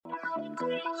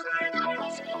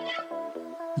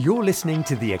You're listening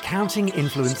to the Accounting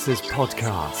Influencers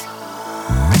podcast.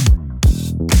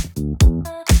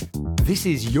 This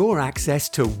is your access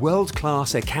to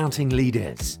world-class accounting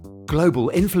leaders,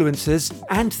 global influencers,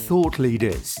 and thought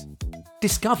leaders.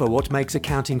 Discover what makes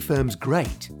accounting firms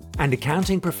great and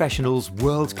accounting professionals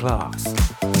world-class.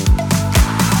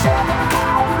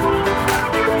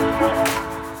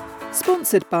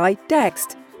 Sponsored by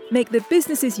Dext. Make the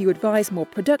businesses you advise more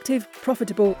productive,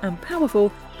 profitable, and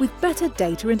powerful with better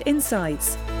data and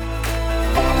insights.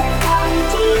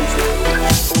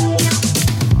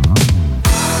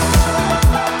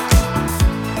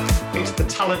 It's the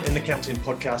Talent in Accounting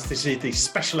podcast. This is the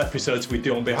special episodes we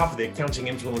do on behalf of the Accounting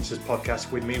Influencers podcast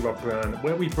with me, Rob Brown,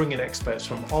 where we bring in experts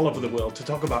from all over the world to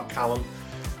talk about talent,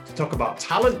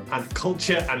 and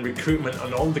culture and recruitment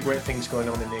and all the great things going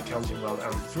on in the accounting world.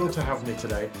 I'm thrilled to have me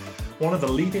today one of the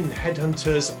leading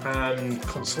headhunters and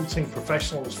consulting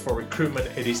professionals for recruitment.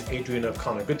 It is Adrian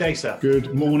O'Connor. Good day, sir.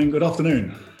 Good morning, good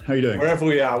afternoon. How are you doing? Wherever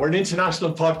we are. We're an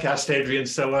international podcast, Adrian,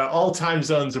 so all time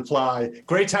zones apply.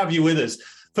 Great to have you with us.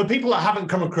 For people that haven't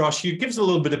come across you, give us a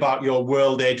little bit about your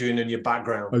world, Adrian, and your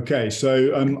background. Okay,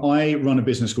 so I run a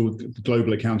business called the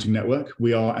Global Accounting Network.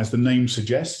 We are, as the name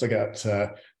suggests, I got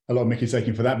a lot of Mickey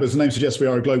taking for that, but as the name suggests, we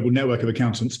are a global network of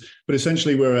accountants. But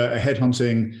essentially, we're a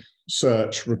headhunting,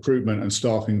 search, recruitment, and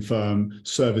staffing firm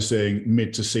servicing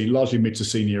largely mid to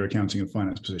senior accounting and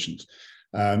finance positions.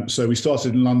 So we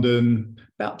started in London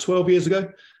about 12 years ago.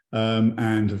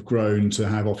 And have grown to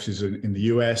have offices in the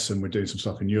US, and we're doing some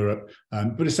stuff in Europe,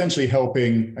 but essentially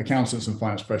helping accountants and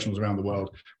finance professionals around the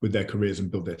world with their careers and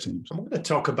build their teams. I'm going to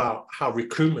talk about how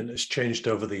recruitment has changed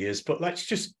over the years, but let's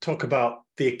just talk about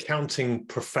the accounting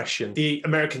profession. The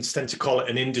Americans tend to call it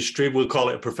an industry. We'll call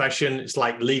it a profession. It's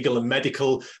like legal and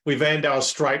medical. We've earned our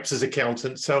stripes as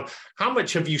accountants. So how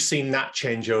much have you seen that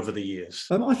change over the years?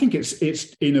 I think it's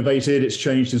innovated, it's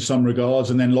changed in some regards,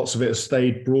 and then lots of it has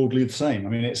stayed broadly the same. I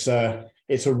mean, it's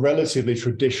a relatively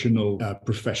traditional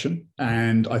profession,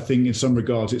 and I think in some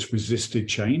regards it's resisted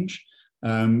change.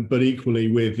 But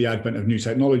equally, with the advent of new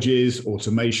technologies,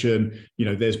 automation,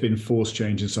 there's been forced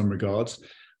change in some regards.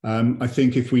 I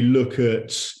think if we look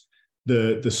at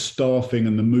the staffing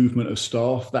and the movement of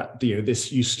staff, that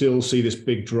you still see this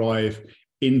big drive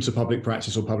into public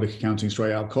practice or public accounting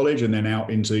straight out of college and then out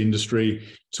into industry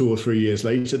 2 or 3 years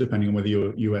later, depending on whether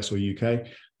you're US or UK.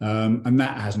 And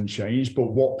that hasn't changed,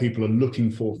 but what people are looking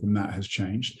for from that has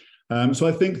changed. So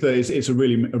I think that it's a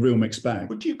real mixed bag.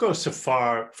 Would you go so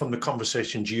far from the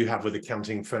conversations you have with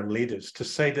accounting firm leaders to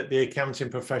say that the accounting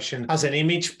profession has an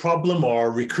image problem or a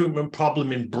recruitment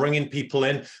problem in bringing people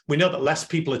in? We know that less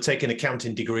people are taking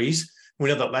accounting degrees. We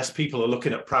know that less people are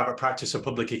looking at private practice or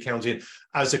public accounting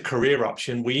as a career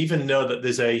option. We even know that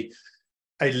there's a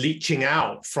leaching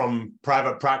out from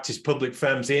private practice public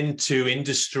firms into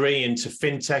industry, into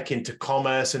fintech, into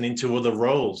commerce, and into other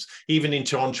roles, even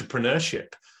into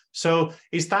entrepreneurship. So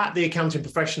is that the accounting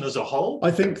profession as a whole?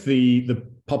 I think the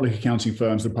public accounting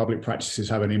firms, the public practices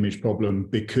have an image problem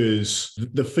because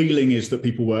the feeling is that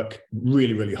people work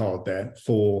really, really hard there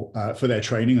for their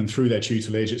training and through their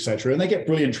tutelage, et cetera. And they get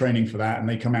brilliant training for that, and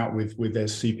they come out with their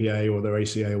CPA or their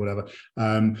ACA or whatever.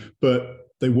 But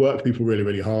they work people really,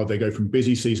 really hard. They go from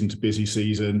busy season to busy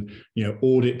season.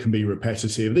 Audit can be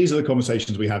repetitive. These are the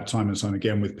conversations we have time and time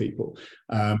again with people.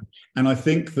 And I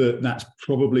think that that's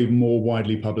probably more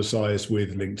widely publicized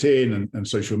with LinkedIn and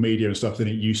social media and stuff than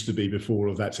it used to be before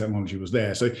all of that technology was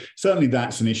there. So certainly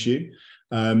that's an issue.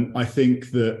 I think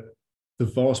that the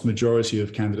vast majority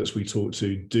of candidates we talk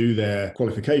to do their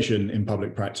qualification in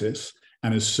public practice,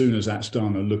 and as soon as that's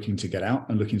done, are looking to get out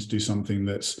and looking to do something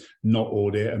that's not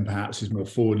audit and perhaps is more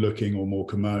forward-looking or more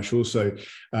commercial. So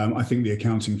I think the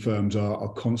accounting firms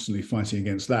are constantly fighting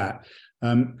against that.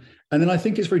 And then I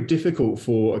think it's very difficult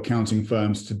for accounting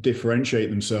firms to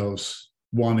differentiate themselves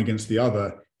one against the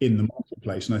other in the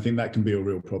marketplace. And I think that can be a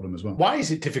real problem as well. Why is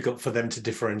it difficult for them to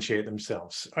differentiate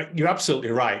themselves? You're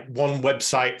absolutely right. One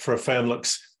website for a firm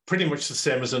looks pretty much the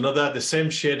same as another, the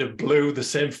same shade of blue, the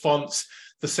same fonts,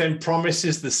 the same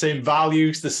promises, the same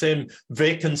values, the same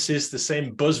vacancies, the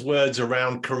same buzzwords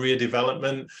around career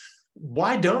development.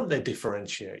 Why don't they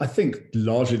differentiate? I think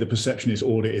largely the perception is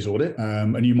audit.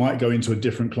 And you might go into a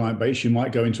different client base, you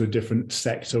might go into a different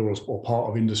sector or part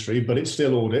of industry, but it's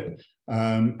still audit.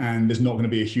 And there's not going to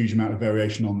be a huge amount of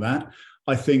variation on that.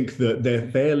 I think that they're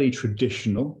fairly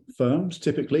traditional firms,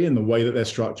 typically, in the way that they're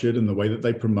structured and the way that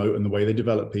they promote and the way they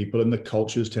develop people, and the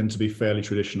cultures tend to be fairly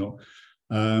traditional.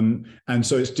 And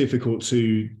so it's difficult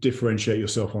to differentiate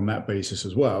yourself on that basis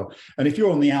as well. And if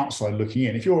you're on the outside looking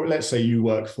in, if you're, let's say you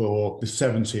work for the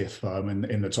 70th firm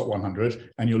in the top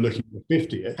 100 and you're looking for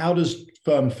 50th, how does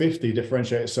firm 50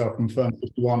 differentiate itself from firm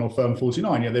 51 or firm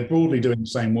 49? Yeah, they're broadly doing the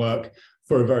same work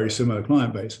for a very similar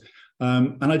client base.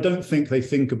 And I don't think they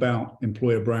think about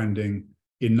employer branding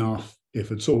enough,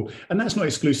 if at all. And that's not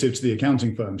exclusive to the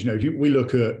accounting firms. You know, we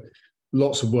look at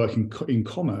lots of work in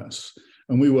commerce,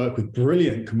 and we work with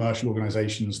brilliant commercial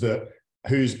organizations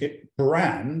whose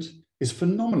brand is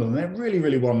phenomenal, and they're really,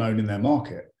 really well known in their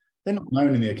market. They're not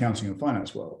known in the accounting and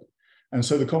finance world. And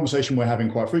so the conversation we're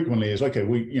having quite frequently is, okay,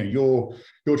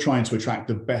 you're trying to attract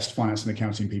the best finance and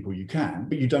accounting people you can,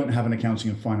 but you don't have an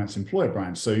accounting and finance employer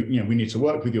brand. So, we need to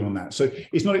work with you on that. So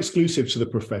it's not exclusive to the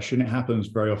profession. It happens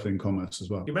very often in commerce as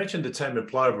well. You mentioned the term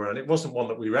employer brand. It wasn't one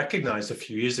that we recognized a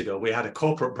few years ago. We had a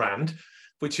corporate brand,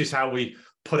 which is how we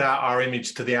put out our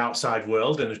image to the outside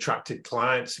world and attracted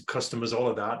clients and customers, all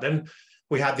of that. Then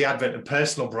we had the advent of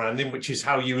personal branding, which is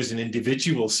how you as an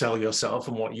individual sell yourself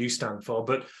and what you stand for.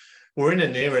 But we're in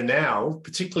an era now,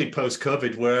 particularly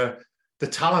post-COVID, where the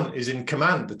talent is in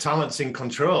command, the talent's in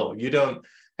control. You don't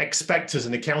expect as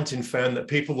an accounting firm that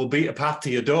people will beat a path to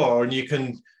your door and you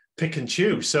can pick and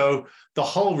choose. So the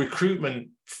whole recruitment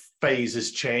phase has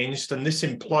changed, and this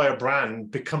employer brand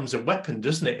becomes a weapon,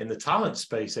 doesn't it, in the talent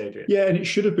space, Adrian? Yeah, and it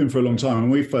should have been for a long time.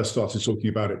 And we first started talking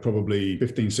about it probably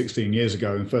 15, 16 years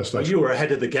ago. And first, you were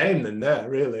ahead of the game then there,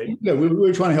 really. Yeah, we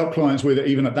were trying to help clients with it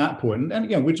even at that point.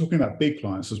 And we're talking about big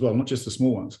clients as well, not just the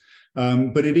small ones.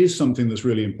 But it is something that's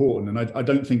really important. And I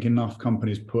don't think enough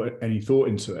companies put any thought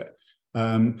into it.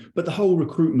 But the whole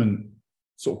recruitment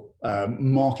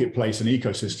marketplace and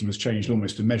ecosystem has changed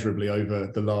almost immeasurably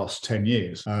over the last 10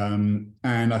 years. And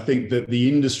I think that the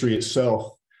industry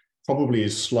itself probably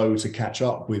is slow to catch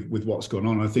up with what's gone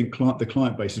on. I think the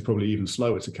client base is probably even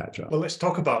slower to catch up. Well, let's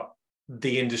talk about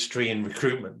the industry in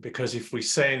recruitment, because if we're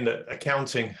saying that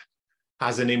accounting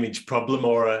has an image problem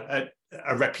or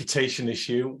a reputation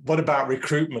issue, what about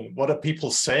recruitment? What are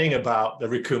people saying about the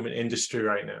recruitment industry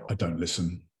right now? I don't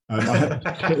listen.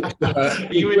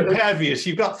 You're impervious.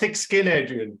 You've got thick skin,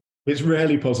 Adrian. It's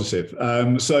rarely positive.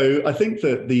 So I think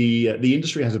that the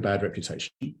industry has a bad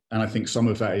reputation, and I think some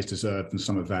of that is deserved and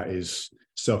some of that is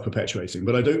self-perpetuating.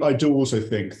 But I do also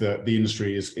think that the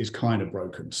industry is kind of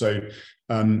broken. So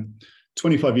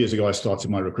 25 years ago, I started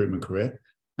my recruitment career.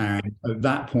 And at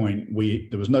that point,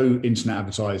 there was no internet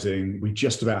advertising. We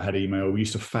just about had email. We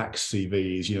used to fax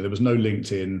CVs. There was no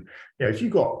LinkedIn. If you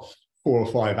got 4 or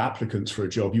 5 applicants for a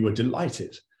job, you were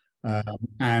delighted.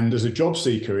 And as a job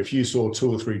seeker, if you saw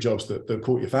 2 or 3 jobs that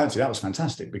caught your fancy, that was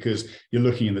fantastic, because you're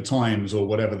looking in the Times or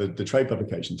whatever the trade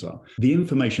publications are. The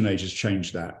information age has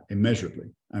changed that immeasurably.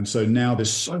 And so now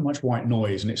there's so much white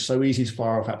noise, and it's so easy to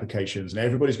fire off applications, and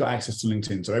everybody's got access to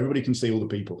LinkedIn, so everybody can see all the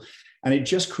people. And it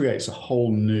just creates a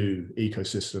whole new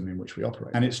ecosystem in which we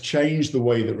operate. And it's changed the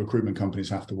way that recruitment companies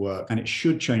have to work, and it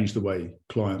should change the way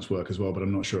clients work as well, but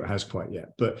I'm not sure it has quite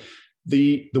yet. But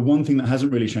the one thing that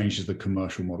hasn't really changed is the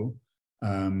commercial model.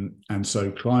 And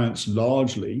so clients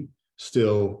largely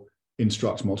still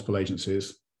instruct multiple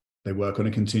agencies. They work on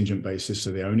a contingent basis,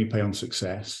 so they only pay on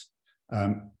success.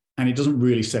 And it doesn't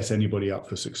really set anybody up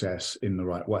for success in the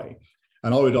right way.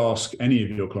 And I would ask any of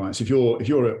your clients, if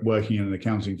you're working in an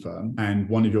accounting firm and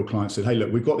one of your clients said, hey,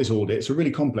 look, we've got this audit. It's a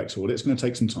really complex audit. It's going to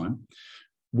take some time.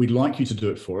 We'd like you to do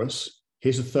it for us.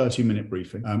 Here's a 30-minute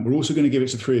briefing. We're also going to give it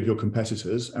to 3 of your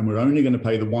competitors, and we're only going to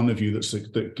pay the one of you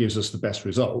that gives us the best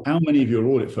result. How many of your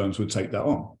audit firms would take that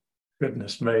on?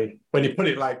 Goodness me. When you put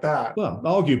it like that. Well,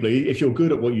 arguably, if you're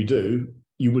good at what you do,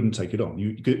 you wouldn't take it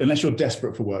on. Unless you're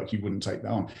desperate for work, you wouldn't take that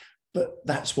on. But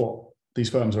that's what these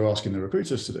firms are asking the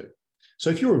recruiters to do. So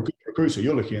if you're a good recruiter,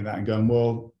 you're looking at that and going,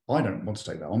 well, I don't want to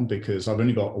take that on because I've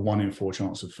only got a 1 in 4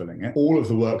 chance of filling it. All of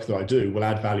the work that I do will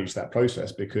add value to that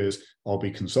process, because I'll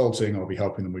be consulting, I'll be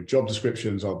helping them with job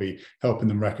descriptions, I'll be helping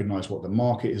them recognize what the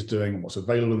market is doing and what's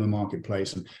available in the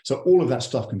marketplace. And so all of that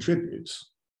stuff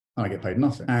contributes, and I get paid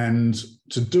nothing. And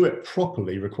to do it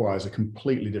properly requires a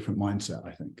completely different mindset,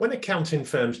 I think. When accounting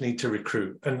firms need to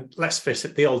recruit, and let's face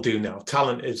it, they all do now.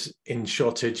 Talent is in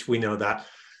shortage, we know that.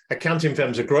 Accounting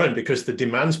firms are growing because the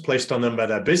demands placed on them by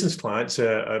their business clients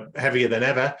are heavier than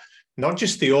ever. Not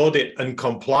just the audit and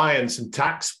compliance and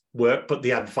tax work, but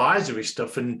the advisory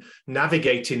stuff and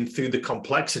navigating through the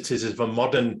complexities of a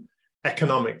modern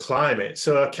economic climate.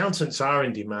 So accountants are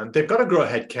in demand. They've got to grow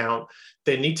headcount.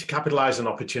 They need to capitalize on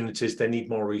opportunities. They need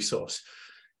more resource.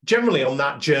 Generally on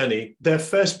that journey, their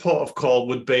first port of call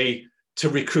would be to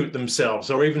recruit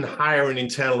themselves, or even hire an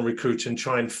internal recruiter and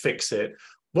try and fix it.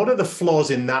 What are the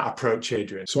flaws in that approach,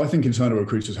 Adrian? So I think internal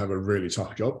recruiters have a really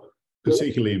tough job,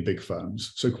 particularly in big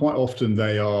firms. So quite often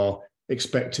they are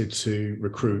expected to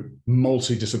recruit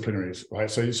multidisciplinaries,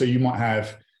 right? So you might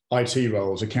have IT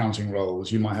roles, accounting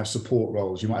roles, you might have support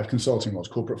roles, you might have consulting roles,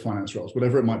 corporate finance roles,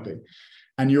 whatever it might be.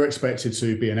 And you're expected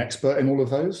to be an expert in all of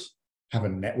those, have a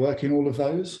network in all of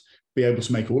those, be able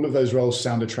to make all of those roles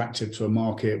sound attractive to a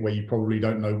market where you probably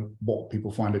don't know what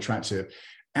people find attractive,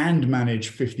 and manage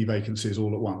 50 vacancies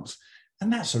all at once.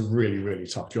 And that's a really, really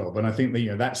tough job. And I think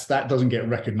that, that doesn't get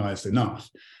recognized enough.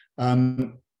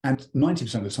 And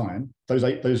 90% of the time,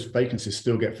 those vacancies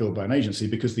still get filled by an agency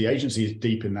because the agency is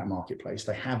deep in that marketplace.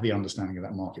 They have the understanding of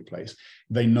that marketplace.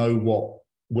 They know what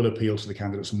will appeal to the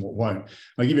candidates and what won't.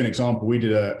 I'll give you an example. We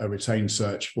did a retained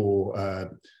search for a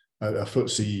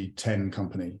FTSE 10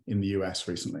 company in the US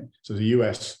recently. So it's a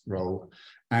US role.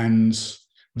 And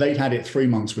they'd had it 3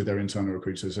 months with their internal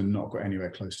recruiters and not got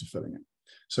anywhere close to filling it.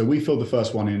 So we filled the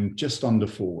first one in just under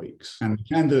 4 weeks. And the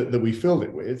candidate that we filled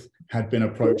it with had been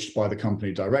approached by the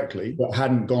company directly, but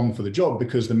hadn't gone for the job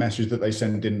because the message that they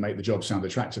sent didn't make the job sound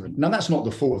attractive. Now, that's not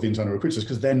the fault of the internal recruiters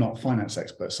because they're not finance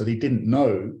experts. So they didn't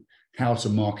know how to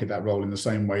market that role in the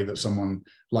same way that someone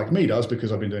like me does,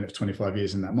 because I've been doing it for 25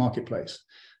 years in that marketplace.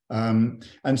 And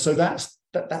so that's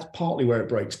partly where it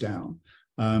breaks down.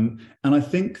 And I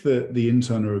think that the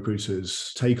internal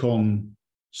recruiters take on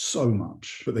so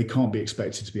much, but they can't be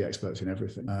expected to be experts in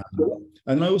everything.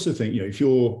 And I also think, if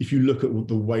you look at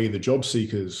the way the job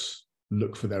seekers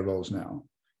look for their roles now,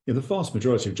 the vast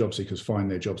majority of job seekers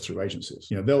find their jobs through agencies.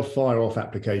 They'll fire off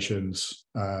applications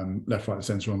left, right, and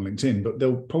centre on LinkedIn, but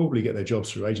they'll probably get their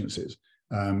jobs through agencies.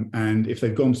 And if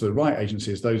they've gone to the right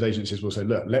agencies, those agencies will say,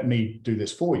 look, let me do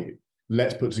this for you.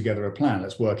 Let's put together a plan.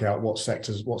 Let's work out what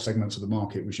sectors, what segments of the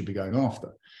market we should be going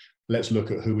after. Let's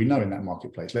look at who we know in that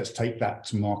marketplace. Let's take that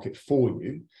to market for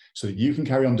you so that you can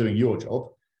carry on doing your job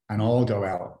and I'll go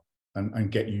out and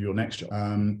get you your next job.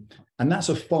 And that's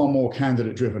a far more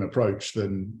candidate-driven approach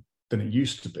than it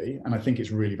used to be. And I think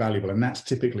it's really valuable. And that's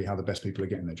typically how the best people are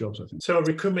getting their jobs, I think. So a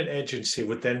recruitment agency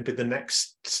would then be the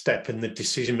next step in the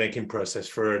decision-making process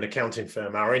for an accounting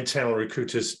firm. Our internal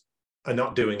recruiters are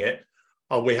not doing it,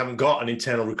 or we haven't got an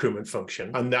internal recruitment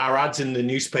function, and our ads in the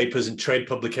newspapers and trade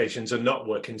publications are not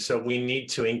working. So we need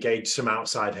to engage some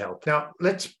outside help. Now,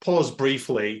 let's pause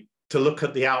briefly to look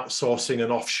at the outsourcing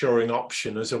and offshoring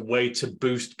option as a way to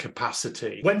boost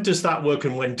capacity. When does that work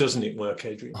and when doesn't it work,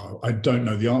 Adrian? I don't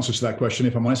know the answer to that question,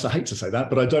 if I'm honest. I hate to say that,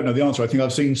 but I don't know the answer. I think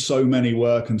I've seen so many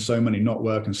work and so many not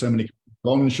work and so many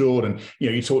onshore, and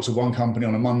you talk to one company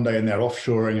on a Monday and they're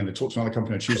offshoring, and they talk to another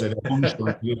company on Tuesday, they're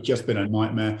onshoring. It's just been a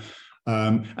nightmare.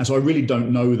 And so I really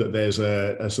don't know that there's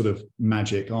a sort of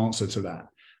magic answer to that.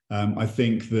 I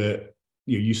think that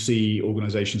you see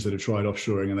organizations that have tried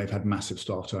offshoring and they've had massive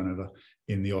staff turnover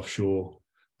in the offshore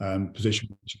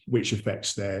position, which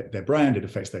affects their brand, it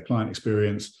affects their client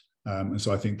experience. And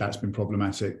so I think that's been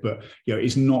problematic. But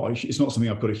it's not something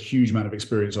I've got a huge amount of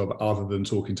experience of, other than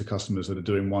talking to customers that are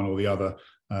doing one or the other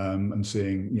and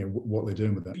seeing what they're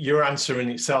doing with that. Your answer in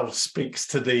itself speaks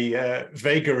to the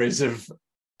vagaries of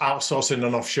outsourcing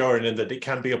and offshoring, and that it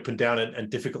can be up and down and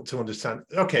difficult to understand.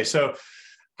 Okay, so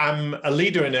I'm a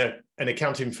leader in an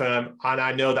accounting firm, and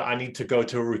I know that I need to go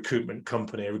to a recruitment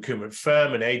company, a recruitment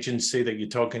firm, an agency that you're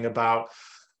talking about.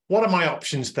 What are my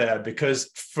options there?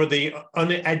 Because for the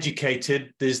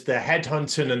uneducated, there's the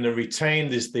headhunting and the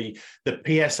retained, there's the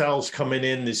PSLs coming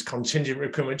in, there's contingent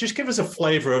recruitment. Just give us a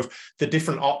flavor of the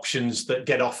different options that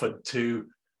get offered to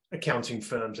accounting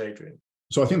firms, Adrian.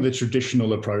 So I think the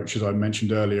traditional approach, as I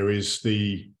mentioned earlier, is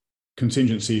the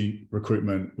contingency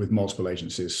recruitment with multiple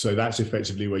agencies. So that's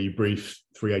effectively where you brief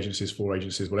 3 agencies, 4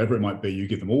 agencies, whatever it might be. You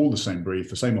give them all the same brief,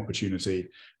 the same opportunity,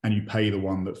 and you pay the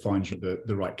one that finds you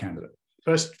the right candidate.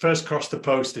 First cross the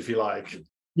post, if you like.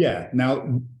 Yeah. Now,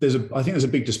 I think there's a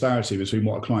big disparity between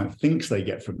what a client thinks they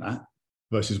get from that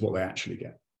versus what they actually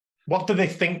get. What do they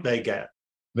think they get?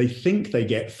 They think they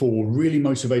get 4 really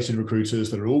motivated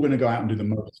recruiters that are all going to go out and do the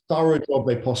most thorough job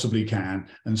they possibly can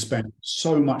and spend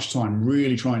so much time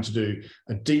really trying to do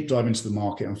a deep dive into the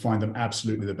market and find them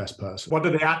absolutely the best person. What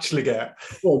do they actually get?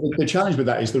 Well, the challenge with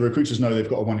that is the recruiters know they've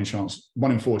got a 1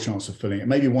 in 4 chance of filling it,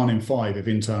 maybe 1 in 5 if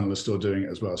internal are still doing it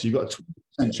as well. So you've got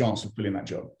a 20% chance of filling that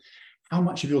job. How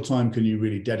much of your time can you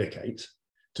really dedicate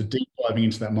to deep diving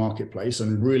into that marketplace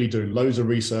and really doing loads of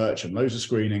research and loads of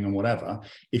screening and whatever,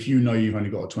 if you know you've only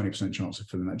got a 20% chance of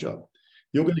filling that job?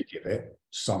 You're going to give it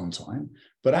some time,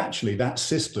 but actually that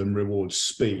system rewards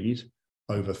speed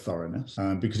over thoroughness.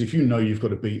 Because if you know you've got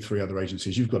to beat 3 other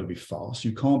agencies, you've got to be fast.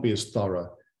 You can't be as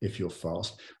thorough if you're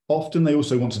fast. Often they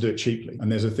also want to do it cheaply.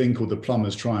 And there's a thing called the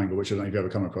plumber's triangle, which I don't know if you've ever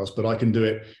come across, but I can do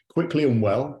it quickly and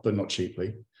well, but not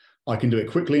cheaply. I can do it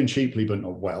quickly and cheaply, but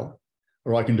not well.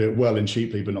 Or I can do it well and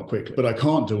cheaply, but not quickly. But I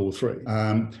can't do all three.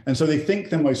 And so they think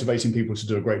they're motivating people to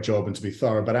do a great job and to be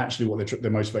thorough, but actually what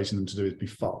they're motivating them to do is be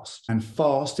fast. And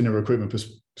fast in a recruitment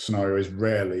scenario is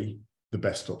rarely the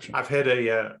best option. I've heard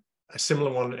a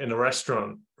similar one in a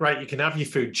restaurant, right? You can have your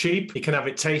food cheap, you can have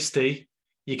it tasty,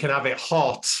 you can have it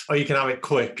hot, or you can have it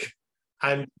quick.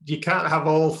 And you can't have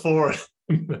all four.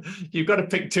 You've got to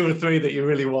pick two or three that you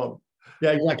really want.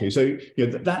 Yeah, exactly. So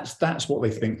that's what they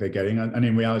think they're getting. And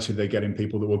in reality, they're getting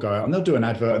people that will go out and they'll do an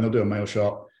advert and they'll do a mail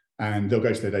shot and they'll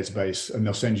go to their database and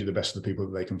they'll send you the best of the people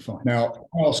that they can find. Now,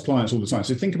 I ask clients all the time.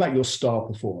 So think about your star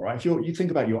performer, right? If you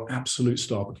think about your absolute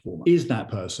star performer, is that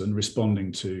person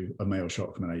responding to a mail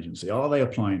shot from an agency? Are they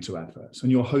applying to adverts?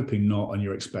 And you're hoping not and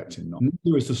you're expecting not.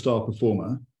 Neither is the star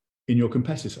performer in your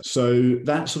competitor. So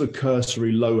that sort of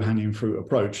cursory, low-hanging fruit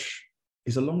approach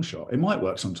is a long shot. It might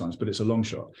work sometimes, but it's a long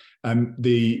shot.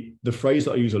 The phrase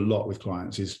that I use a lot with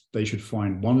clients is they should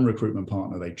find one recruitment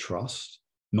partner they trust,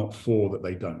 not four that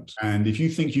they don't. And if you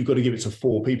think you've got to give it to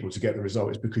four people to get the result,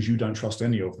 it's because you don't trust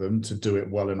any of them to do it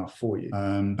well enough for you.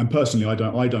 And personally, I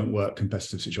don't work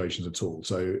competitive situations at all.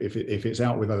 So if it's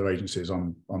out with other agencies,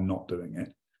 I'm not doing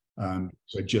it.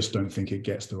 So I just don't think it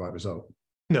gets the right result.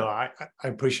 No, I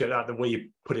appreciate that, the way you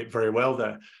put it very well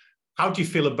there. How do you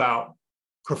feel about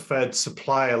preferred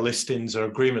supplier listings or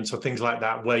agreements or things like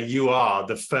that, where you are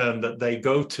the firm that they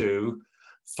go to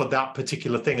for that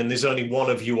particular thing, and there's only one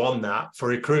of you on that for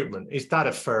recruitment? Is that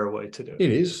a fair way to do it?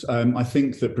 It is. I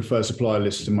think that preferred supplier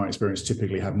lists, in my experience,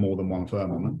 typically have more than one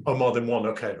firm on them. Oh, more than one.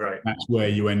 Okay, right. That's where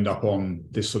you end up on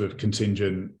this sort of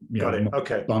contingent. Got it.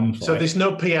 Okay. So there's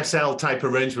no PSL type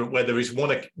arrangement where there is one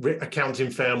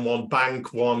accounting firm, one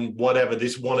bank, one whatever.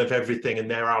 There's one of everything, and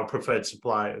they're our preferred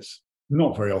suppliers.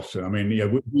 Not very often. I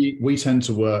mean, we tend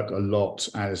to work a lot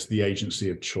as the agency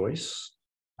of choice,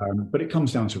 but it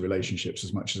comes down to relationships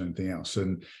as much as anything else.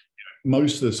 And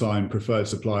most of the time, preferred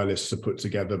supplier lists are put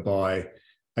together by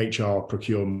HR,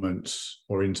 procurement,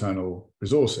 or internal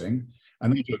resourcing,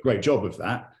 and they do a great job of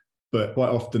that. But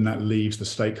quite often that leaves the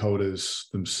stakeholders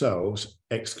themselves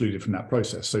excluded from that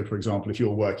process. So, for example, if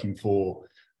you're working for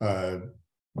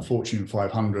Fortune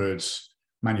 500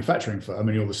 manufacturing firm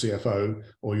and you're the CFO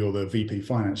or you're the VP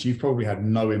finance, you've probably had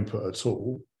no input at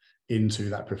all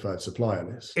into that preferred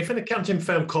supplier list. If an accounting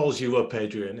firm calls you up,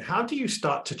 Adrian, how do you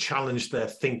start to challenge their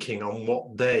thinking on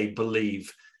what they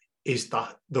believe is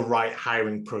the right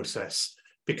hiring process?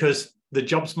 Because the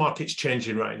jobs market's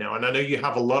changing right now. And I know you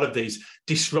have a lot of these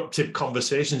disruptive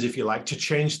conversations, if you like, to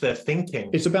change their thinking.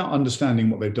 It's about understanding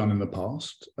what they've done in the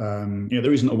past.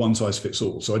 There isn't a one size fits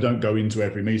all. So I don't go into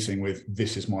every meeting with,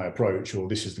 this is my approach, or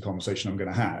this is the conversation I'm going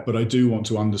to have. But I do want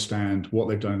to understand what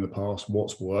they've done in the past,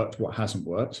 what's worked, what hasn't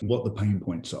worked, what the pain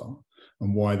points are,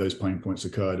 and why those pain points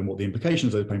occurred, and what the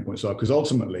implications of those pain points are. Because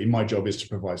ultimately, my job is to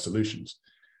provide solutions.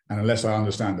 And unless I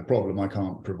understand the problem, I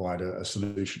can't provide a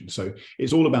solution. So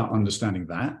it's all about understanding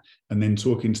that and then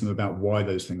talking to them about why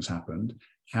those things happened,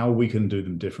 how we can do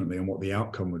them differently, and what the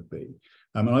outcome would be.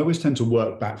 And I always tend to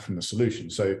work back from the solution.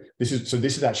 So this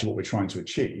is actually what we're trying to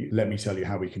achieve. Let me tell you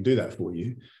how we can do that for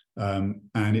you.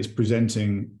 And it's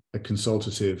presenting a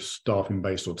consultative,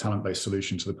 staffing-based or talent-based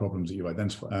solution to the problems that you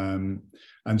identify.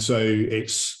 And so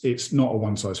it's not a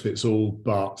one-size-fits-all,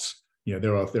 but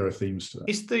there are themes to that.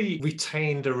 Is the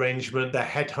retained arrangement, the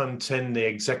headhunting, the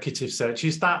executive search,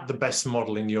 is that the best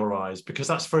model in your eyes? Because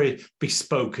that's very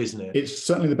bespoke, isn't it? It's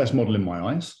certainly the best model in my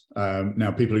eyes.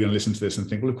 Now, people are going to listen to this and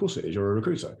think, well, of course it is, you're a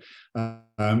recruiter.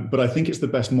 But I think it's the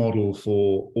best model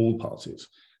for all parties.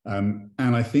 And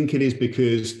I think it is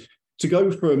because to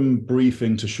go from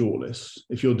briefing to shortlist,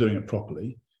 if you're doing it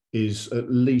properly, is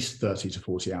at least 30 to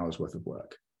 40 hours worth of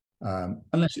work.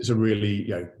 Unless it's a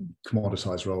really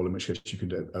commoditized role, in which case you can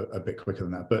do it a bit quicker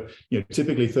than that. But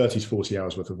typically 30 to 40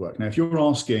 hours worth of work. Now, if you're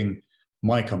asking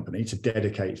my company to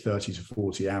dedicate 30 to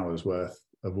 40 hours worth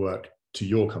of work to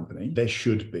your company, there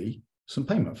should be some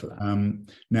payment for that.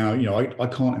 Now, I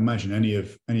can't imagine any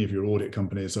of your audit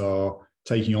companies are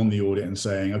taking on the audit and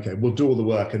saying, okay, we'll do all the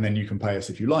work and then you can pay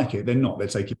us if you like it. They're not. They're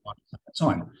taking money at that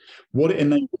time. What it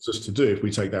enables us to do, if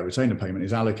we take that retainer payment,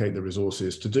 is allocate the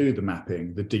resources to do the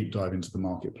mapping, the deep dive into the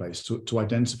marketplace, to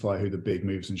identify who the big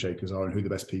movers and shakers are and who the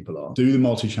best people are, do the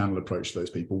multi-channel approach to those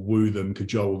people, woo them,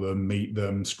 cajole them, meet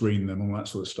them, screen them, all that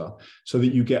sort of stuff, so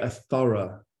that you get a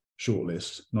thorough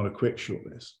shortlist, not a quick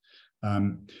shortlist.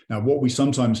 Now, what we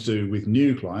sometimes do with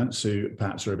new clients who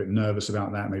perhaps are a bit nervous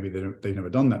about that, maybe they've never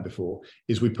done that before,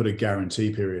 is we put a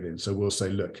guarantee period in. So we'll say,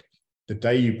 look, The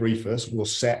day you brief us, we'll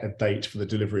set a date for the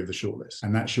delivery of the shortlist.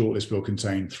 And that shortlist will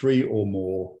contain 3 or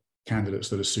more candidates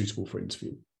that are suitable for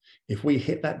interview. If we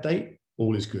hit that date,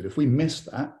 all is good. If we miss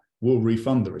that, we'll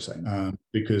refund the retainer,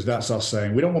 because that's us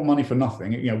saying we don't want money for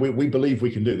nothing. We believe we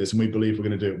can do this and we believe we're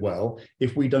going to do it well.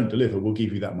 If we don't deliver, we'll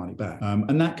give you that money back.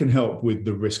 And that can help with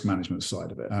the risk management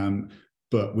side of it.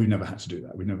 But we've never had to do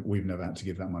that. We've never had to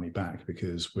give that money back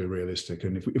because we're realistic.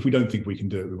 And if we don't think we can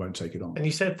do it, we won't take it on. And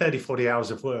you said 30, 40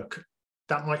 hours of work.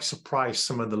 That might surprise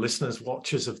some of the listeners,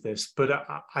 watchers of this, but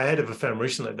I heard of a firm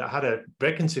recently that had a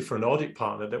vacancy for an audit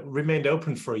partner that remained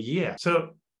open for a year. So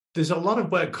there's a lot of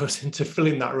work goes into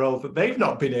filling that role that they've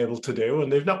not been able to do,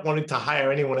 and they've not wanted to hire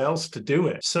anyone else to do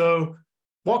it. So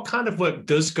what kind of work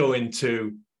does go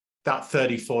into that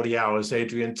 30, 40 hours,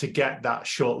 Adrian, to get that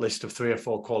short list of 3 or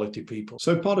 4 quality people?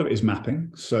 So part of it is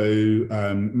mapping. So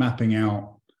mapping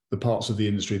out the parts of the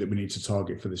industry that we need to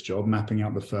target for this job, mapping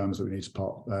out the firms that we need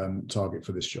to target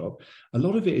for this job. A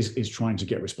lot of it is trying to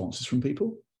get responses from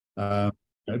people.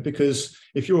 Because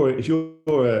if you're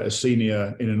a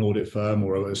senior in an audit firm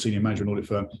or a senior manager in an audit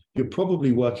firm, you're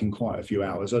probably working quite a few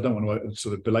hours. I don't want to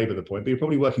sort of belabor the point, but you're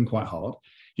probably working quite hard.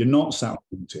 You're not sat on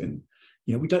LinkedIn.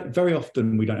 We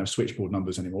don't have switchboard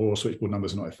numbers anymore, or switchboard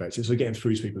numbers are not effective. So getting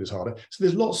through to people is harder. So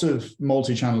there's lots of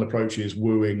multi-channel approaches,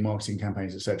 wooing, marketing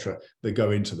campaigns, etc., that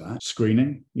go into that.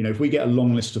 Screening. If we get a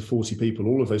long list of 40 people,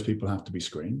 all of those people have to be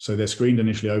screened. So they're screened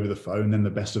initially over the phone, then the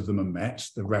best of them are met,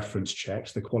 the reference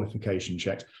checked, the qualification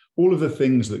checked, all of the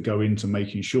things that go into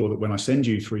making sure that when I send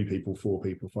you 3 people, 4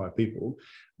 people, 5 people,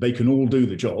 they can all do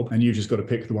the job, and you've just got to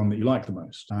pick the one that you like the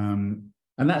most.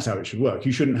 And that's how it should work.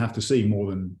 You shouldn't have to see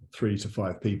more than 3 to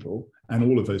 5 people, and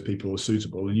all of those people are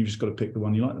suitable, and you've just got to pick the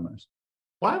one you like the most.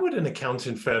 Why would an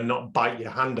accounting firm not bite your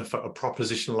hand off at a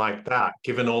proposition like that,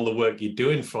 given all the work you're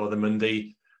doing for them and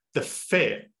the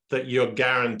fit that you're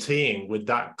guaranteeing with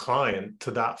that client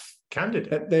to that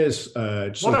candidate? There's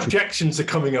what objections are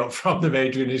coming up from them,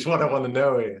 Adrian, is what I want to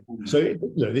know here. So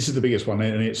this is the biggest one,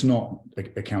 and it's not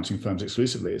accounting firms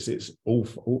exclusively. It's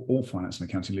all finance and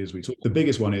accounting leaders we talk. The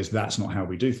biggest one is that's not how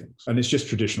we do things, and it's just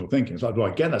traditional thinking. It's like,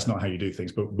 well, again, that's not how you do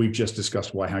things, but we've just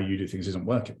discussed why how you do things isn't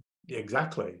working.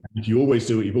 Exactly. If you always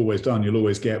do what you've always done, you'll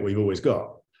always get what you've always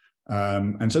got.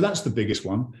 And so that's the biggest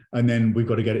one. And then we've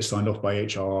got to get it signed off by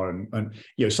HR. And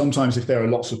sometimes if there are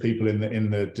lots of people in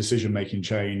the decision-making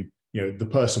chain, the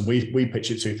person we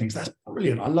pitch it to thinks that's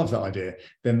brilliant, I love that idea.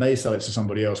 Then they sell it to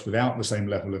somebody else without the same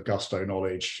level of gusto,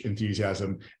 knowledge,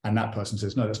 enthusiasm. And that person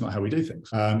says, no, that's not how we do things.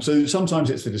 So sometimes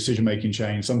it's the decision-making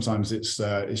chain. Sometimes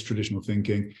it's traditional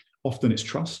thinking. Often it's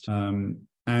trust. I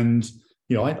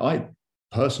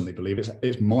personally believe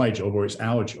it's my job, or it's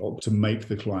our job, to make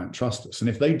the client trust us. And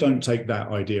if they don't take that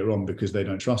idea on because they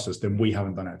don't trust us, then we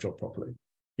haven't done our job properly.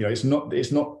 It's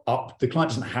not up. The client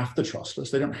doesn't have to trust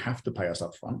us. They don't have to pay us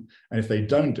up front. And if they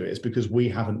don't do it, it's because we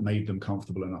haven't made them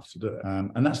comfortable enough to do it.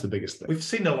 And that's the biggest thing. We've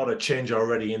seen a lot of change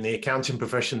already in the accounting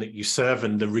profession that you serve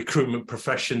and the recruitment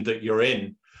profession that you're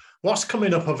in. What's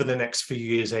coming up over the next few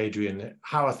years, Adrian?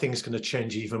 How are things going to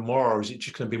change even more, or is it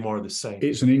just going to be more of the same?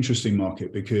 It's an interesting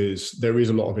market because there is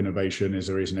a lot of innovation, as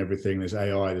there is in everything. There's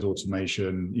AI, there's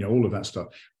automation, all of that stuff.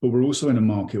 But we're also in a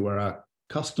market where our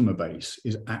customer base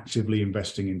is actively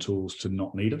investing in tools to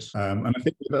not need us. And I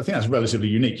think that's relatively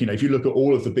unique. If you look at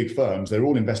all of the big firms, they're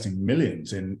all investing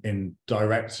millions in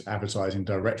direct advertising,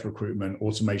 direct recruitment,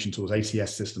 automation tools,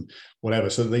 ATS system, whatever,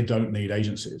 so that they don't need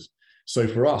agencies. So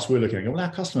for us, we're looking at,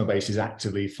 our customer base is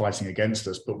actively fighting against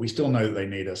us, but we still know that they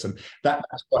need us. And that's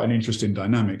quite an interesting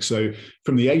dynamic. So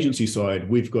from the agency side,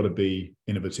 we've got to be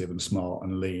innovative and smart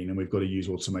and lean, and we've got to use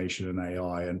automation and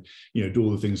AI and, do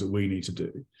all the things that we need to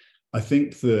do. I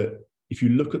think that if you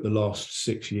look at the last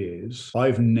 6 years,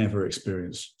 I've never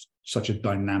experienced such a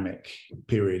dynamic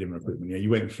period in recruitment. You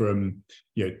went from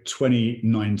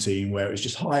 2019, where it was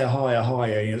just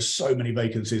higher, so many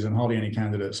vacancies and hardly any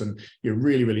candidates, and you're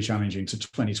really, really challenging, to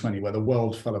 2020, where the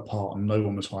world fell apart and no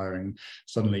one was hiring.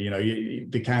 Suddenly,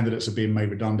 the candidates are being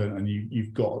made redundant, and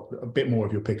you've got a bit more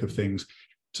of your pick of things.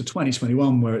 To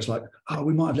 2021, where it's like,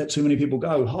 we might have let too many people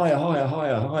go,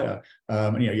 higher.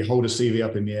 And you hold a CV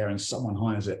up in the air and someone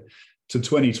hires it. To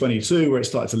 2022, where it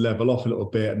started to level off a little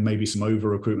bit, and maybe some over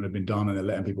recruitment had been done and they're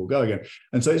letting people go again.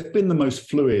 And so it's been the most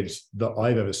fluid that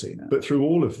I've ever seen it. But through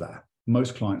all of that,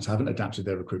 most clients haven't adapted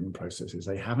their recruitment processes.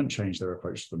 They haven't changed their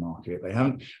approach to the market. They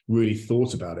haven't really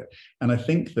thought about it. And I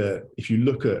think that if you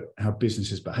look at how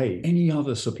businesses behave, any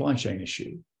other supply chain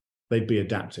issue, they'd be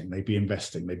adapting, they'd be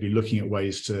investing, they'd be looking at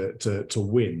ways to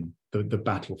win the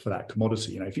battle for that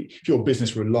commodity. If your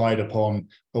business relied upon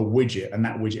a widget, and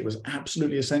that widget was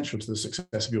absolutely essential to the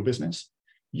success of your business,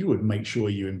 you would make sure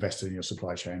you invested in your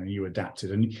supply chain and you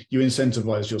adapted and you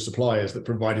incentivized your suppliers that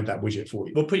provided that widget for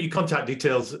you. We'll put your contact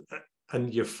details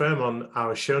and your firm on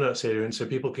our show notes, Adrian, so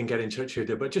people can get in touch with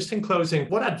you. But just in closing,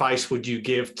 what advice would you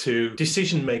give to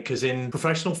decision makers in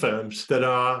professional firms that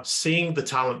are seeing the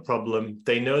talent problem?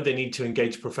 They know they need to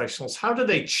engage professionals. How do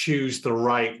they choose the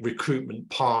right recruitment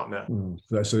partner?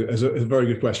 That's a very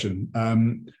good question.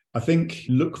 I think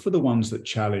look for the ones that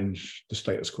challenge the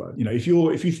status quo. If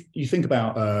you think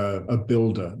about a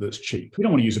builder that's cheap, you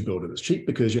don't want to use a builder that's cheap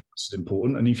because it's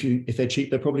important. And if they're cheap,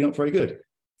 they're probably not very good.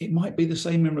 It might be the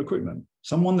same in recruitment.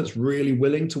 Someone that's really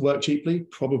willing to work cheaply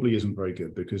probably isn't very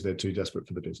good because they're too desperate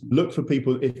for the business. Look for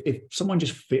people, if someone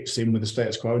just fits in with the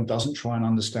status quo and doesn't try and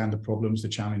understand the problems, the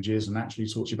challenges, and actually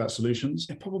talks to you about solutions,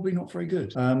 they're probably not very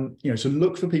good. So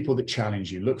look for people that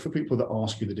challenge you, look for people that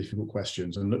ask you the difficult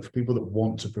questions, and look for people that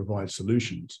want to provide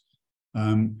solutions.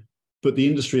 But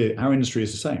our industry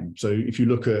is the same. So if you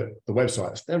look at the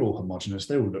websites, they're all homogenous.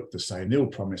 They all look the same. They all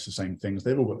promise the same things.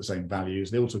 They've all got the same values.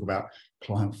 They all talk about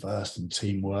client first and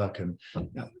teamwork. And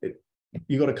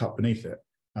you got to cut beneath it.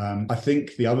 I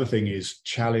think the other thing is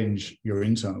challenge your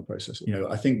internal process.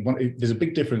 I think there's a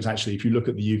big difference, actually, if you look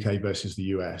at the UK versus the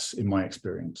US, in my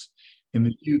experience. In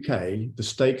the UK, the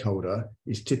stakeholder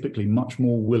is typically much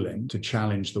more willing to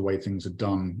challenge the way things are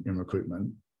done in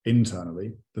recruitment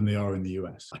internally than they are in the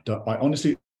US. I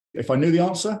honestly, if I knew the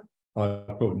answer, I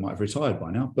probably might have retired by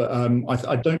now, but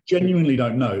I genuinely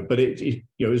don't know. But it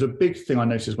was a big thing I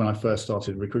noticed when I first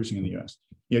started recruiting in the US.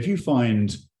 If you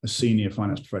find a senior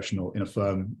finance professional in a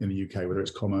firm in the UK, whether it's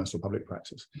commerce or public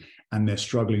practice, and they're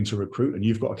struggling to recruit and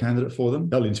you've got a candidate for them,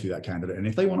 they'll interview that candidate. And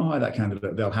if they want to hire that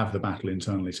candidate, they'll have the battle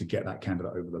internally to get that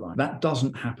candidate over the line. That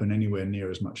doesn't happen anywhere near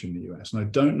as much in the US. And I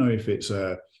don't know if it's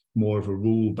more of a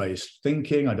rule-based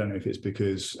thinking. I don't know if it's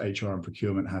because HR and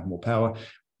procurement have more power,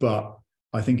 but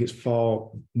I think it's far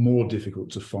more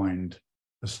difficult to find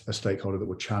a stakeholder that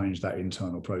will challenge that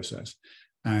internal process.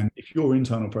 And if your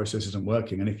internal process isn't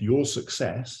working, and if your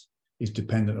success is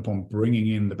dependent upon bringing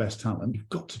in the best talent, you've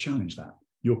got to challenge that.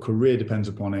 Your career depends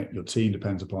upon it. Your team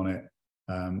depends upon it.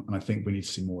 And I think we need to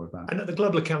see more of that. And at the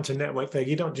Global Accounting Network there,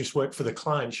 you don't just work for the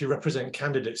clients, you represent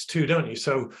candidates too, don't you?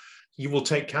 So you will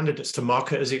take candidates to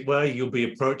market, as it were. You'll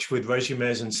be approached with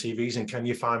resumes and CVs and can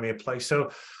you find me a place?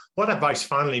 So what advice,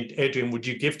 finally, Adrian, would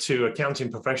you give to accounting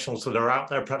professionals that are out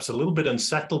there, perhaps a little bit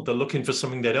unsettled? They're looking for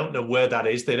something. They don't know where that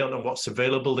is. They don't know what's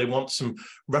available. They want some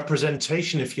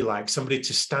representation, if you like, somebody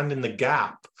to stand in the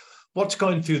gap. What's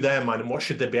going through their mind and what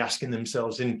should they be asking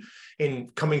themselves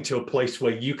in coming to a place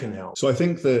where you can help? So I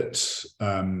think that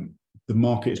the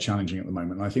market is challenging at the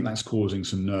moment. And I think that's causing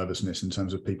some nervousness in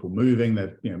terms of people moving.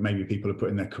 That maybe people are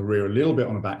putting their career a little bit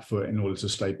on a back foot in order to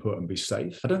stay put and be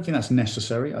safe. I don't think that's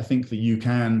necessary. I think that you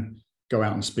can go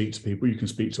out and speak to people. You can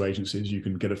speak to agencies. You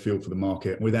can get a feel for the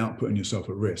market without putting yourself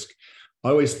at risk. I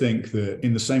always think that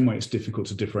in the same way it's difficult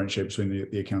to differentiate between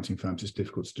the accounting firms, it's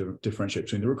difficult to differentiate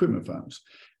between the recruitment firms.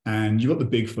 And you've got the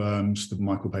big firms, the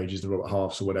Michael Pages, the Robert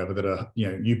Halfs or whatever, that are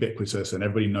ubiquitous and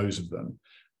everybody knows of them.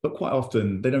 But quite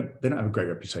often they don't have a great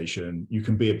reputation. You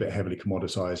can be a bit heavily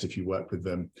commoditized if you work with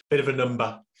them. Bit of a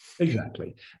number.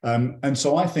 Exactly. And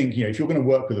so I think, if you're going to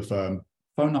work with a firm,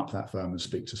 phone up that firm and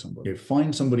speak to somebody.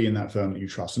 Find somebody in that firm that you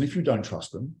trust. And if you don't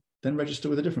trust them, then register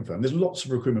with a different firm. There's lots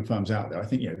of recruitment firms out there. I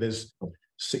think, there's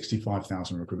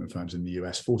 65,000 recruitment firms in the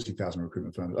US, 40,000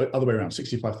 recruitment firms, other way around,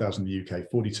 65,000 in the UK,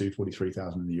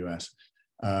 43,000 in the US.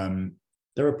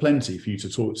 There are plenty for you to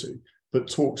talk to. But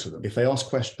talk to them. If they ask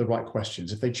the right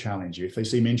questions, if they challenge you, if they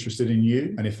seem interested in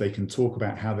you, and if they can talk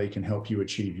about how they can help you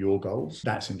achieve your goals,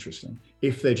 that's interesting.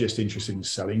 If they're just interested in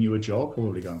selling you a job,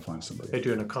 probably go and find somebody.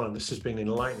 Adrian O'Connor, this has been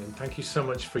enlightening. Thank you so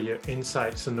much for your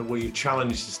insights and the way you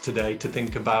challenged us today to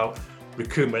think about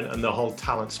recruitment and the whole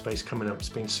talent space coming up. It's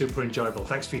been super enjoyable.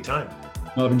 Thanks for your time.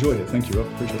 Well, I've enjoyed it. Thank you, Rob.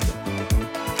 Appreciate it.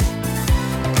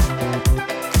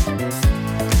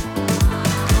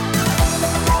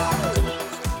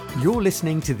 You're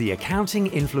listening to the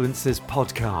Accounting Influencers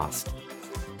podcast.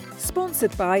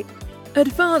 Sponsored by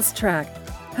Advanced Track,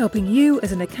 helping you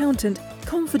as an accountant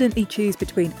confidently choose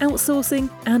between outsourcing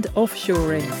and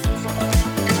offshoring.